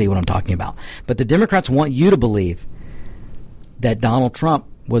 and you'll see what I'm talking about. But the Democrats want you to believe that Donald Trump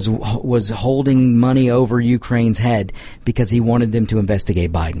was holding money over Ukraine's head because he wanted them to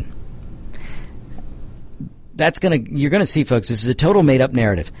investigate Biden. You're going to see, folks, this is a total made-up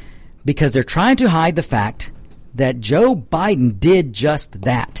narrative because they're trying to hide the fact that Joe Biden did just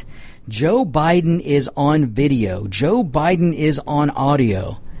that. Joe Biden is on video. Joe Biden is on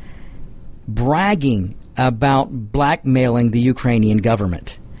audio bragging about blackmailing the Ukrainian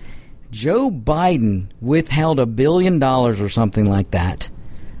government. Joe Biden withheld $1 billion or something like that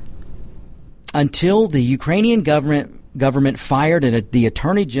until the Ukrainian government fired the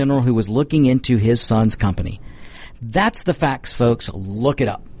attorney general who was looking into his son's company. That's the facts, folks. Look it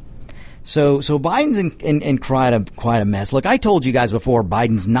up. So Biden's in quite a mess. Look, I told you guys before,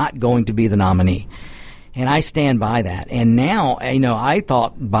 Biden's not going to be the nominee. And I stand by that. And now, I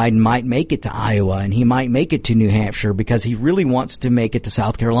thought Biden might make it to Iowa and he might make it to New Hampshire because he really wants to make it to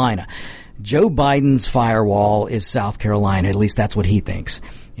South Carolina. Joe Biden's firewall is South Carolina. At least that's what he thinks.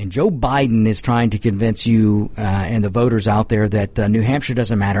 And Joe Biden is trying to convince you and the voters out there that New Hampshire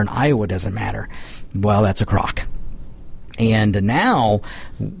doesn't matter and Iowa doesn't matter. Well, that's a crock. And now,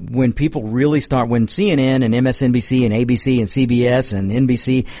 when people really start, when CNN and MSNBC and ABC and CBS and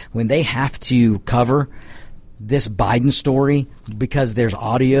NBC, when they have to cover this Biden story because there's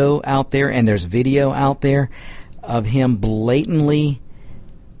audio out there and there's video out there of him blatantly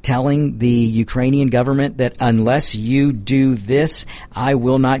telling the Ukrainian government that unless you do this, I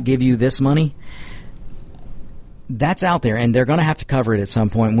will not give you this money. That's out there, and they're going to have to cover it at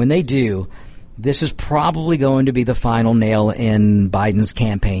some point. When they do, this is probably going to be the final nail in Biden's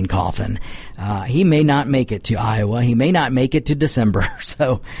campaign coffin. He may not make it to Iowa. He may not make it to December.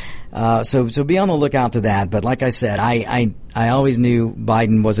 So be on the lookout to that. But like I said, I always knew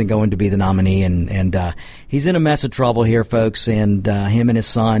Biden wasn't going to be the nominee, and he's in a mess of trouble here, folks. And him and his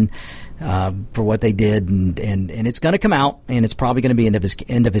son for what they did, and it's going to come out, and it's probably going to be end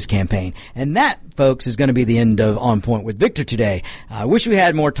of his campaign. And that, folks, is going to be the end of On Point with Victor today. I wish we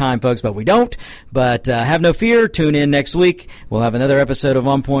had more time, folks, but we don't. But have no fear. Tune in next week. We'll have another episode of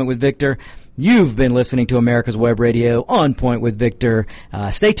On Point with Victor. You've been listening to America's Web Radio, On Point with Victor.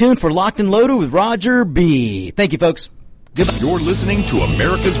 Stay tuned for Locked and Loaded with Roger B. Thank you, folks. Goodbye. You're listening to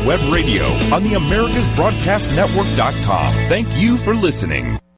America's Web Radio on the AmericasBroadcastNetwork.com. Thank you for listening.